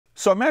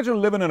So imagine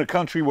living in a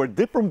country where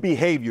different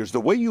behaviors, the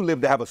way you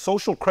live, they have a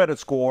social credit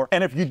score.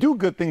 And if you do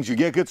good things, you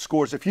get good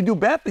scores. If you do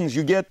bad things,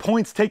 you get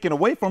points taken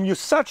away from you,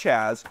 such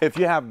as if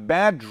you have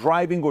bad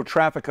driving or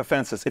traffic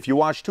offenses. If you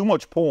watch too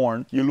much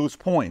porn, you lose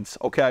points,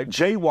 okay?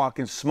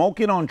 Jaywalking,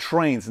 smoking on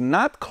trains,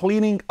 not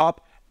cleaning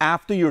up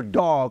after your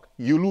dog,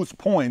 you lose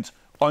points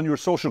on your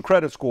social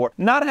credit score.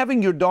 Not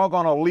having your dog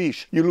on a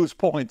leash, you lose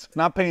points.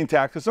 Not paying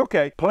taxes,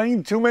 okay.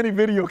 Playing too many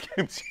video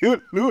games,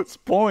 you lose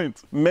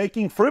points.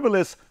 Making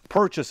frivolous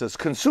purchases,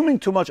 consuming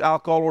too much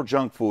alcohol or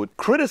junk food,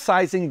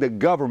 criticizing the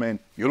government,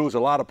 you lose a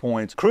lot of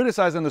points.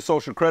 Criticizing the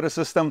social credit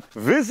system,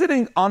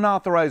 visiting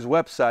unauthorized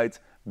websites,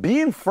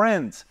 being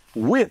friends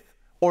with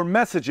or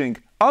messaging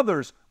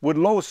others with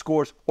low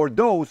scores or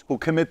those who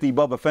commit the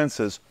above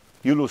offenses,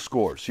 you lose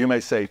scores. You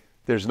may say,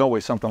 there's no way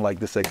something like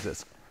this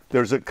exists.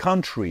 There's a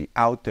country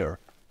out there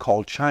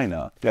called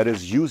China that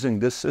is using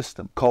this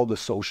system called the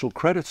social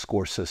credit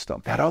score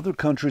system that other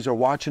countries are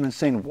watching and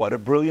saying, what a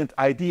brilliant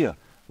idea.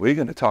 We're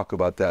going to talk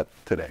about that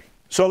today.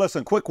 So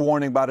listen, quick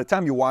warning, by the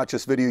time you watch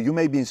this video, you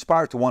may be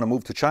inspired to want to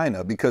move to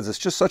China because it's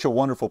just such a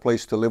wonderful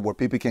place to live where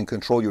people can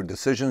control your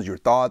decisions, your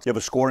thoughts. You have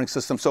a scoring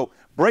system. So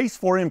brace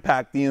for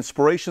impact. The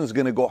inspiration is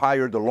going to go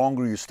higher the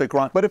longer you stick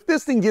around. But if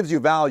this thing gives you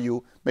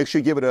value, make sure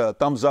you give it a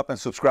thumbs up and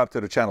subscribe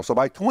to the channel. So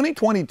by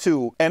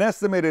 2022, an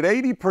estimated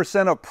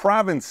 80% of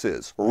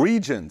provinces,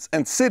 regions,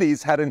 and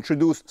cities had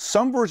introduced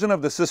some version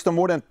of the system.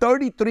 More than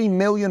 33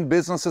 million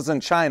businesses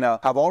in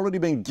China have already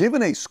been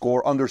given a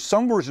score under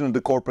some version of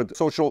the corporate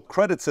social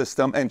credit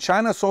system. And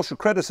China's social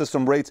credit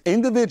system rates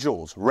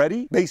individuals,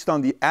 ready, based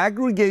on the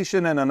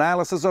aggregation and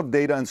analysis of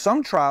data. In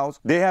some trials,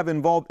 they have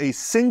involved a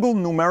single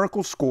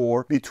numerical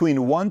score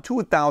between 1 to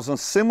 1,000,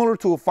 similar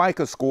to a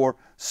FICO score.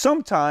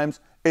 Sometimes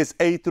it's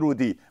A through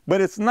D. But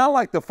it's not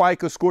like the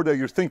FICO score that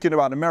you're thinking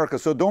about in America.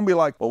 So don't be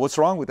like, well, what's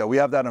wrong with that? We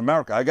have that in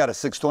America. I got a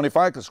 620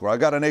 FICO score. I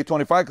got an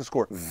 820 FICO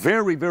score.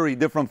 Very, very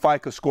different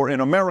FICO score.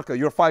 In America,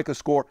 your FICO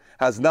score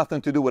has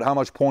nothing to do with how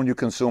much porn you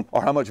consume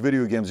or how much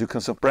video games you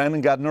consume. Brandon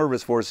got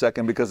nervous for a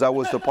second because that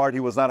was the part he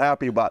was not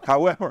happy about.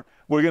 However,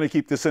 we're going to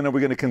keep this in and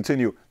we're going to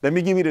continue. Let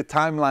me give you the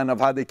timeline of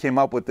how they came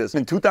up with this.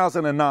 In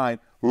 2009,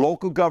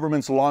 local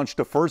governments launched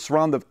the first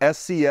round of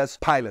SCS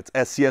pilots,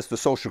 SCS, the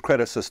social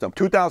credit system.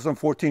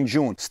 2014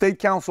 June, State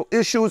Council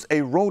issues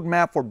a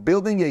roadmap for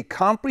building a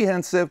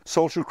comprehensive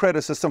social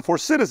credit system for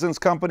citizens,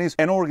 companies,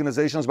 and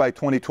organizations by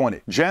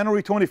 2020.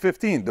 January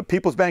 2015, the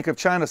People's Bank of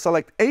China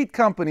select 8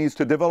 companies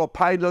to develop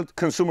pilot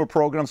consumer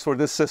programs for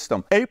this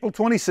system. April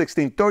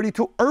 2016,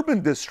 32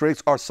 urban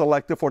districts are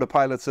selected for the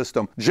pilot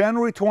system.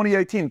 January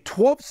 2018,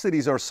 12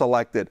 cities are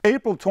selected.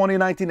 April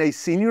 2019, a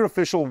senior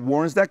official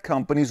warns that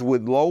companies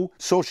with low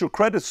social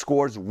credit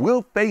scores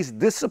will face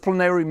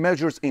disciplinary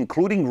measures,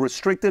 including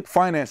restricted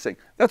financing.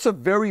 That's a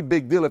very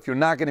big deal if you're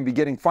not going to be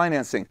getting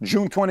financing.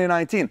 June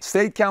 2019,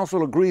 State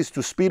Council agrees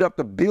to speed up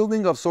the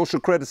building of social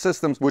credit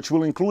systems, which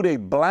will include a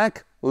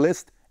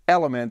blacklist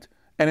element.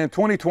 And in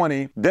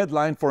 2020,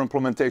 deadline for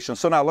implementation.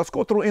 So now let's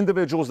go through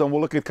individuals, then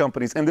we'll look at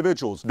companies.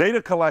 Individuals,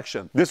 data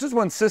collection. This is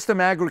when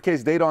system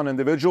aggregates data on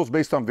individuals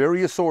based on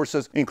various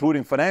sources,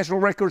 including financial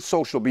records,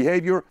 social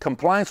behavior,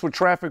 compliance with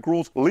traffic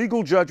rules,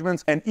 legal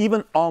judgments, and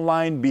even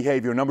online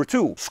behavior. Number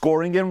 2,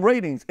 scoring and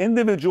ratings.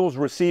 Individuals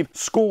receive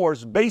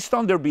scores based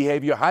on their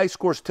behavior. High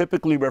scores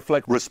typically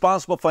reflect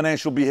responsible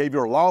financial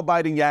behavior,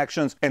 law-abiding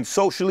actions, and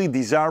socially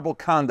desirable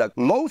conduct.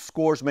 Low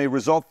scores may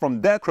result from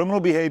debt, criminal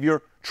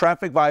behavior,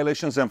 traffic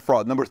violations, and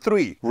fraud. Number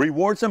 3,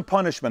 rewards and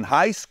punishment.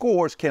 High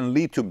scores can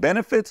lead to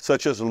benefits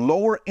such as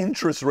lower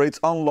interest rates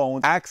on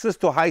loans, access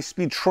to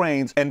high-speed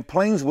trains and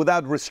planes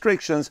without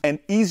restrictions, and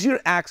easier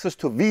access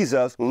to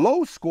visas.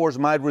 Low scores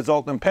might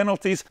result in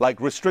penalties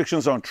like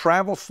restrictions on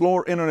travel,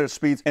 slower internet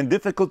speeds, and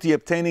difficulty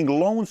obtaining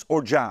loans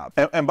or jobs.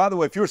 And by the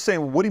way, if you're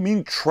saying, what do you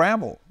mean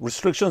travel?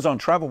 Restrictions on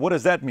travel, what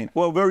does that mean?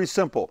 Well, very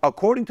simple.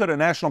 According to the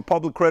National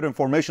Public Credit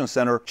Information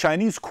Center,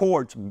 Chinese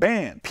courts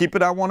ban people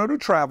that wanted to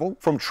travel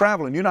from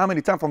traveling. You know how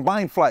many times from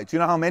buying flights? You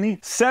know how many?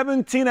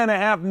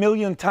 17.5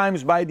 million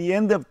times by the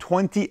end of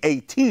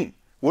 2018.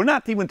 We're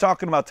not even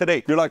talking about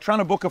today. You're like trying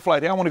to book a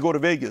flight. Hey, I want to go to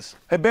Vegas.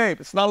 Hey,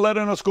 babe, it's not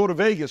letting us go to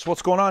Vegas.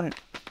 What's going on here?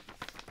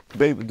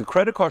 Babe, the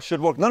credit card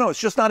should work. No, it's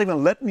just not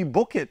even letting me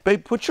book it.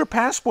 Babe, put your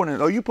passport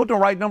in. Oh, you put the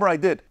right number? I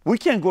did. We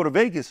can't go to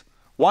Vegas.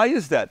 Why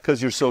is that?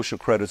 Because your social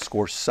credit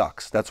score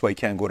sucks. That's why you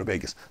can't go to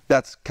Vegas.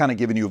 That's kind of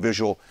giving you a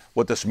visual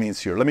what this means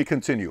here. Let me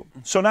continue.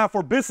 So now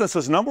for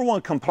businesses, number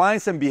 1,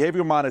 compliance and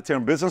behavior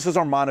monitoring. Businesses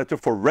are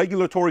monitored for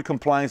regulatory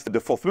compliance,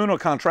 the fulfillment of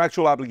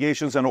contractual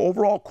obligations, and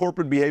overall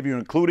corporate behavior,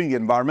 including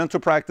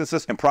environmental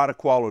practices and product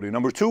quality.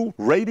 Number 2,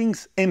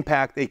 ratings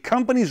impact. A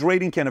company's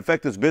rating can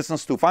affect its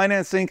business through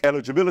financing,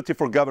 eligibility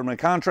for government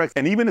contracts,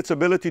 and even its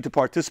ability to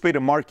participate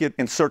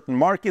in certain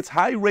markets.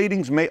 High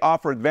ratings may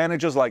offer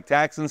advantages like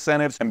tax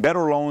incentives and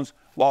better loans,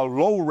 while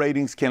low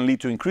ratings can lead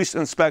to increased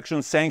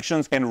inspections,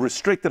 sanctions, and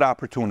restricted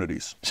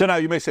opportunities. So now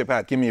you may say,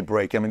 Pat, give me a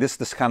break. I mean, this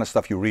kind of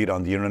stuff you read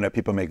on the internet.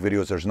 People make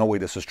videos. There's no way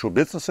this is true.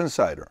 Business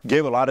Insider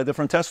gave a lot of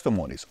different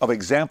testimonies of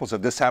examples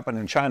of this happened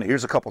in China.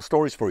 Here's a couple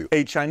stories for you.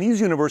 A Chinese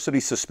university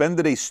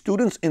suspended a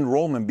student's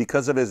enrollment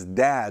because of his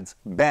dad's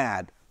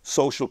bad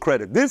social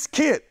credit. This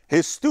kid,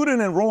 his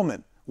student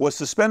enrollment was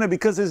suspended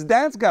because his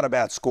dad's got a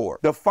bad score.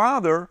 The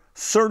father,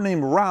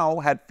 surnamed Rao,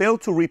 had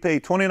failed to repay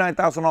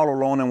 $29,000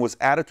 loan and was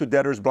added to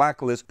debtor's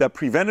blacklist that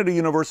prevented the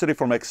university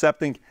from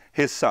accepting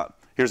his son.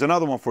 Here's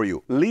another one for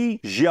you. Li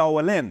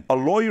Xiaolin, a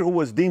lawyer who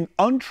was deemed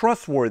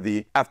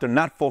untrustworthy after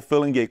not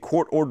fulfilling a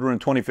court order in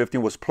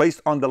 2015, was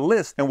placed on the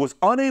list and was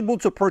unable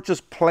to purchase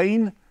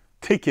plane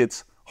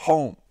tickets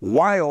home.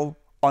 While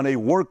on a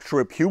work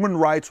trip, Human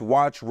Rights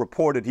Watch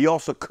reported he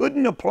also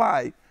couldn't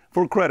apply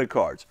for credit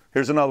cards.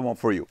 Here's another one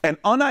for you. An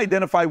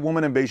unidentified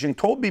woman in Beijing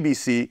told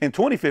BBC in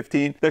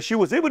 2015 that she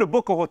was able to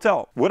book a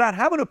hotel without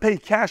having to pay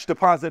cash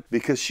deposit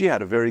because she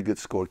had a very good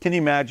score. Can you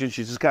imagine?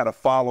 She just kind of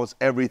follows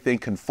everything,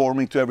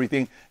 conforming to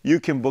everything. You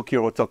can book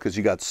your hotel because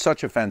you got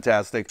such a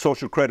fantastic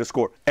social credit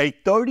score. A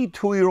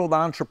 32-year-old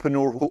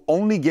entrepreneur who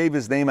only gave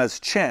his name as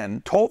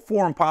Chen told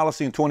Foreign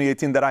Policy in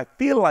 2018 that I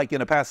feel like in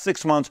the past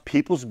 6 months,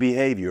 people's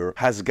behavior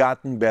has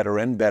gotten better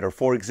and better.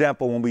 For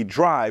example, when we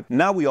drive,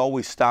 now we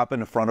always stop in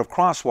the front of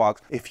crosswalks.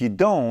 If you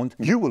don't,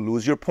 you will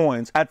lose your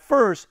points. At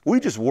first, we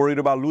just worried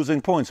about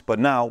losing points, but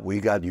now we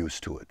got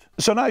used to it.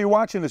 So now you're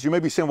watching this, you may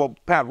be saying, well,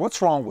 Pat,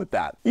 what's wrong with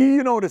that?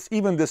 You notice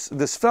even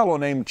this fellow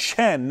named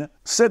Chen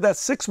said that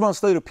 6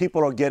 months later,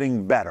 people are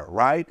getting better,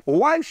 right?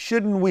 Why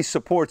shouldn't we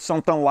support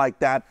something like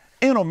that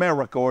in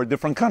America or a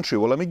different country?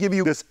 Well, let me give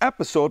you this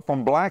episode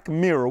from Black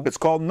Mirror. It's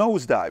called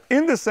Nosedive.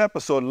 In this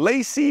episode,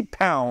 Lacey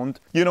Pound,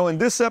 in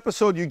this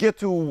episode, you get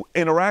to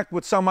interact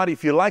with somebody.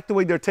 If you like the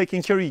way they're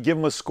taking care of you, give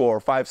them a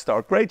score,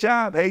 5-star. Great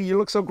job. Hey, you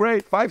look so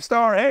great.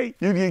 5-star. Hey,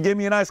 you give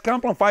me a nice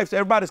compliment. 5-star.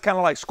 Everybody's kind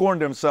of like scoring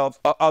themselves,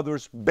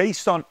 others,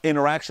 based on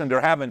interaction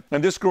they're having.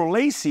 And this girl,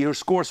 Lacey, her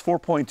score is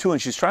 4.2,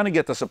 and she's trying to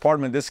get this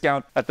apartment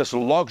discount at this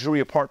luxury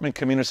apartment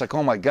community. It's like,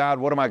 oh my God,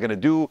 what am I going to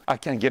do? I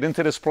can't get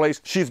into this place.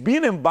 She's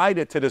being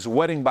invited to this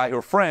wedding by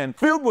her friend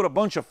filled with a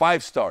bunch of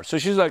 5-stars. So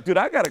she's like, dude,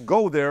 I got to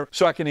go there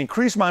so I can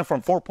increase mine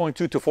from 4.2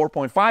 to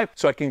 4.5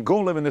 so I can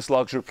go live in this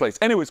luxury place.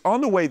 Anyways,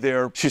 on the way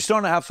there, she's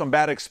starting to have some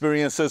bad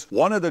experiences.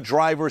 One of the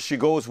drivers she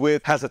goes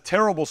with has a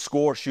terrible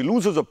score. She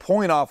loses a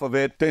point off of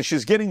it. Then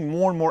she's getting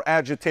more and more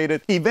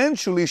agitated.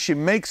 Eventually, she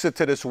makes it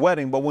to this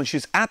wedding. But when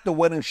she's at the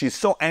wedding, she's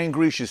so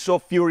angry. She's so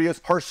furious.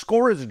 Her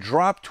score is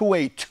dropped to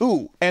a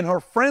 2. And her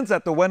friends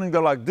at the wedding,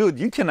 they're like, dude,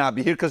 you cannot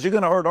be here because you're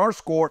going to hurt our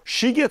score.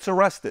 She gets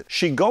arrested.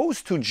 She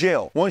goes to jail.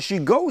 When she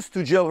goes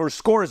to jail, her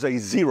score is a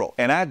 0.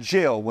 And at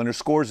jail, when her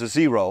score is a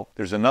 0,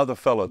 there's another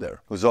fellow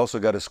there who's also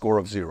got a score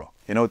of 0.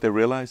 You know what they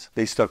realize?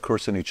 They start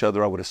cursing each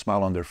other out with a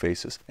smile on their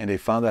faces. And they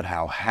found out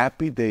how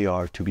happy they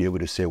are to be able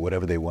to say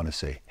whatever they want to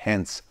say.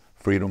 Hence,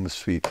 freedom of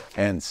speech.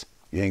 Hence,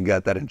 you ain't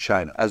got that in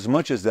China. As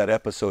much as that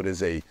episode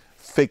is a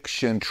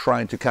fiction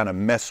trying to kind of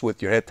mess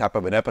with your head type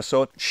of an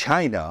episode,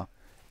 China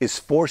is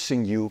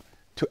forcing you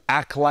to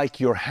act like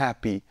you're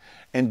happy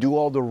and do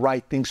all the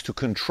right things to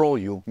control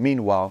you.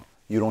 Meanwhile,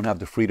 you don't have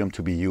the freedom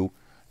to be you,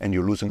 and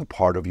you're losing a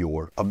part of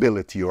your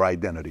ability, your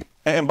identity.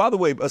 And by the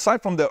way,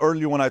 aside from the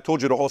earlier one I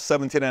told you, the whole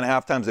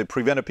 17.5 times they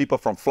prevented people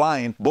from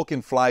flying,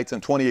 booking flights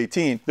in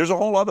 2018, there's a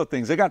whole other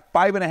things. They got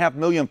 5.5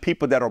 million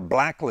people that are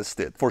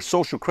blacklisted for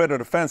social credit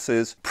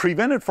offenses,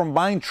 prevented from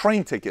buying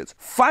train tickets.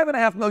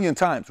 5.5 million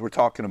times we're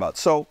talking about.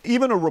 So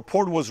even a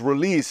report was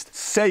released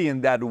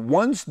saying that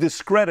once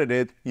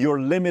discredited,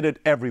 you're limited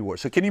everywhere.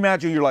 So can you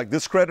imagine you're like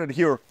discredited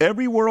here?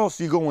 Everywhere else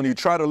you go when you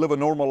try to live a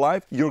normal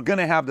life, you're going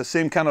to have the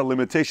same kind of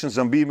limitations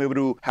on being able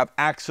to have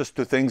access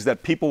to things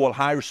that people with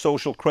higher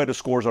social credit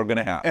scores are going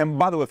to have. And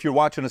by the way, if you're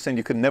watching this and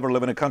you could never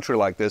live in a country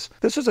like this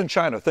isn't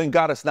China. Thank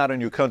God it's not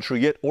in your country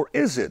yet. Or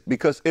is it?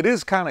 Because it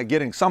is kind of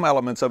getting some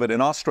elements of it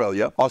in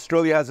Australia.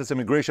 Australia has its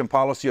immigration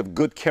policy of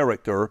good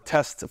character,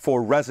 test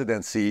for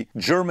residency.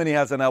 Germany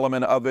has an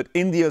element of it.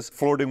 India's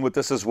flirting with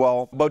this as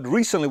well. But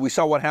recently we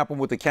saw what happened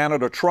with the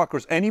Canada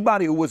truckers.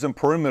 Anybody who was in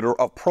perimeter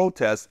of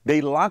protests,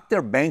 they locked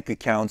their bank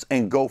accounts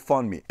and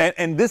GoFundMe.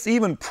 And this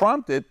even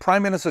prompted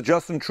Prime Minister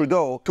Justin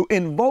Trudeau to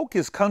invoke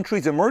his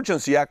country's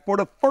Emergency Act for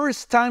the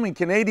first time in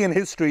Canadian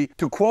history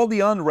to quell the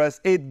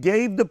unrest. It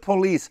gave the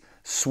police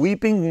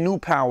sweeping new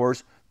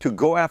powers to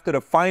go after the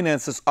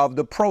finances of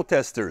the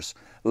protesters.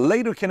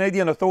 Later,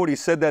 Canadian authorities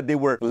said that they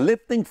were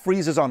lifting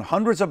freezes on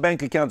hundreds of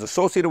bank accounts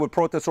associated with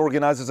protest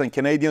organizers and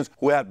Canadians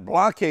who had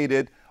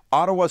blockaded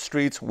Ottawa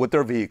streets with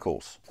their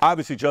vehicles.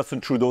 Obviously,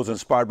 Justin Trudeau's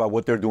inspired by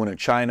what they're doing in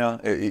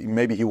China.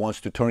 Maybe he wants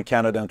to turn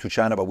Canada into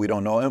China, but we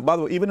don't know. And by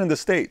the way, even in the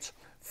States,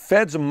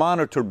 feds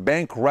monitor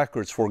bank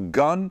records for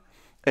gun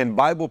and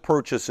Bible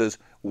purchases.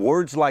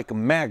 Words like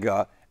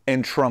MAGA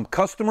and Trump.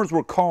 Customers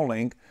were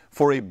calling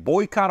for a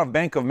boycott of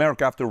Bank of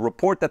America after a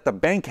report that the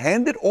bank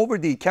handed over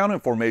the account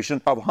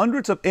information of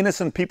hundreds of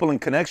innocent people in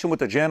connection with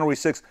the January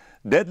 6th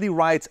deadly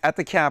riots at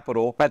the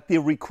Capitol. At the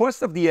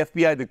request of the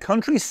FBI, the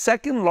country's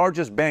second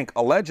largest bank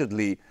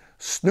allegedly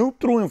snooped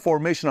through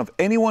information of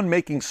anyone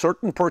making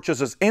certain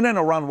purchases in and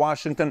around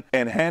Washington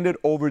and handed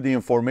over the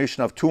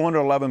information of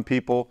 211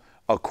 people,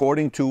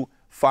 according to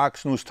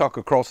Fox News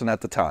Tucker Carlson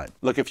at the time.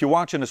 Look, if you're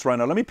watching this right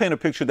now, let me paint a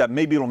picture that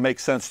maybe it'll make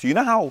sense to you. You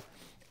know how,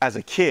 as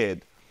a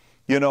kid,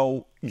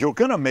 you're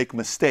going to make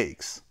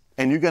mistakes.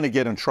 and you're going to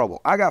get in trouble.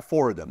 I got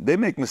 4 of them. They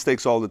make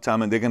mistakes all the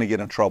time, and they're going to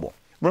get in trouble.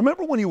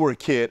 Remember when you were a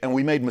kid and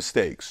we made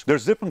mistakes?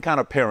 There's different kind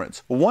of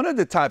parents. One of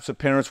the types of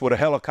parents were the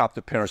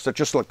helicopter parents that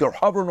just like they're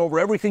hovering over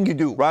everything you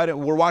do, right? And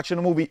we're watching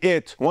a movie,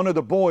 It. One of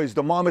the boys,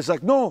 the mom is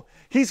like, no,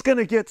 he's going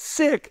to get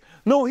sick.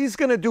 No, he's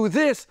going to do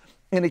this.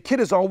 And the kid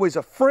is always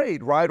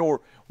afraid, right?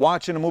 Or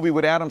watching a movie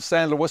with Adam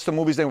Sandler, what's the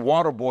movie's name?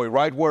 Waterboy,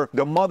 right? Where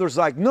the mother's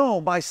like,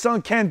 no, my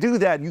son can't do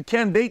that. You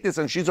can't date this.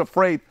 And she's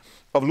afraid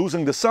of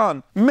losing the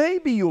son.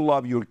 Maybe you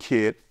love your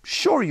kid.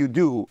 Sure you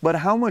do. But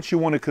how much you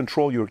want to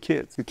control your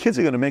kids? Your kids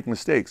are going to make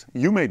mistakes.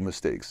 You made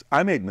mistakes.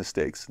 I made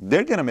mistakes.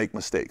 They're going to make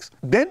mistakes.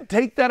 Then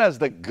take that as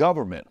the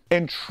government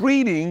and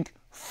treating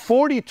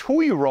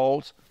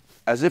 42-year-olds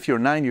as if you're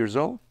 9 years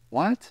old.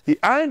 What?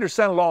 I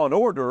understand law and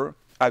order.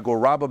 I go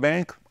rob a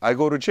bank, I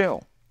go to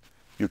jail.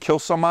 You kill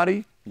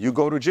somebody, you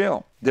go to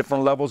jail.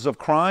 Different levels of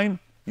crime.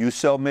 You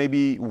sell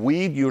maybe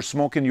weed, you're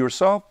smoking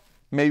yourself.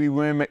 Maybe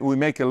we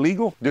make it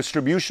legal.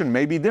 Distribution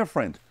may be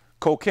different.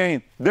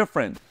 Cocaine,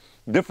 different.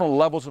 Different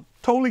levels.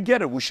 Totally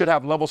get it. We should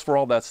have levels for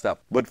all that stuff.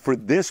 But for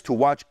this to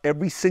watch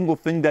every single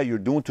thing that you're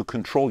doing to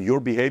control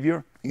your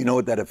behavior, you know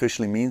what that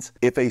officially means?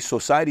 If a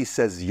society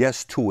says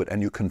yes to it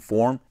and you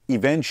conform,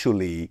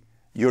 eventually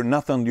you're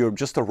nothing, you're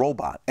just a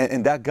robot,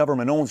 and that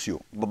government owns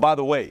you. But by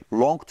the way,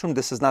 long term,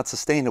 this is not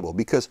sustainable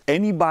because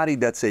anybody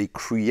that's a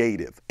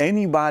creative,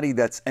 anybody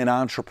that's an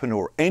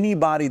entrepreneur,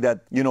 anybody that,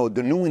 you know,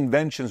 the new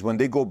inventions, when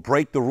they go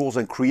break the rules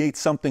and create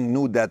something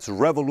new that's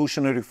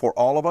revolutionary for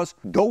all of us,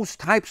 those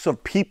types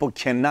of people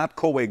cannot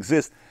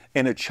coexist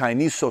in a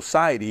Chinese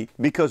society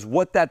because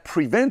what that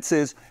prevents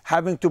is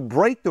having to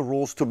break the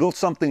rules to build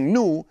something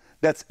new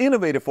that's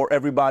innovative for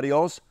everybody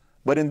else.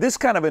 But in this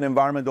kind of an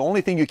environment, the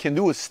only thing you can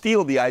do is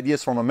steal the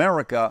ideas from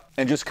America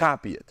and just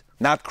copy it,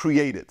 not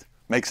create it.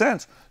 Make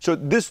sense? So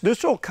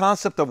this whole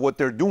concept of what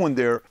they're doing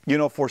there, you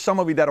know, for some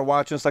of you that are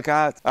watching, it's like,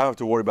 I don't have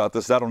to worry about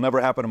this. That'll never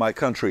happen in my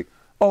country.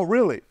 Oh,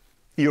 really?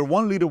 You're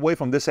 1 leader away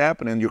from this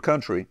happening in your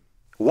country.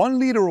 1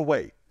 leader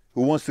away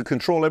who wants to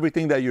control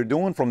everything that you're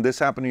doing from this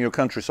happening in your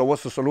country. So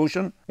what's the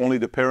solution? Only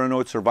the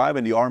paranoid survive.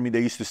 In the army,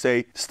 they used to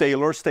say, stay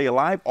alert, stay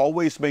alive.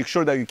 Always make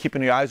sure that you're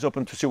keeping your eyes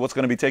open to see what's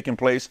going to be taking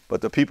place.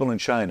 But the people in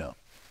China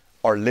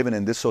are living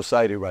in this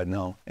society right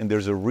now. And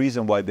there's a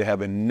reason why they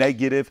have a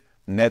negative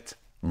net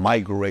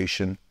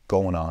migration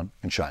going on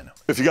in China.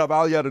 If you got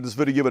value out of this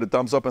video, give it a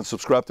thumbs up and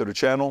subscribe to the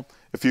channel.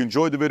 If you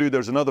enjoyed the video,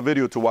 there's another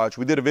video to watch.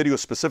 We did a video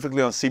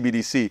specifically on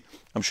CBDC.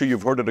 I'm sure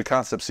you've heard of the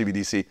concept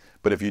CBDC,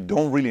 but if you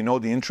don't really know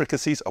the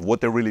intricacies of what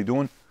they're really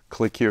doing,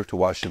 click here to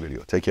watch the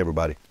video. Take care,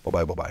 everybody.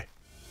 Bye-bye, bye-bye.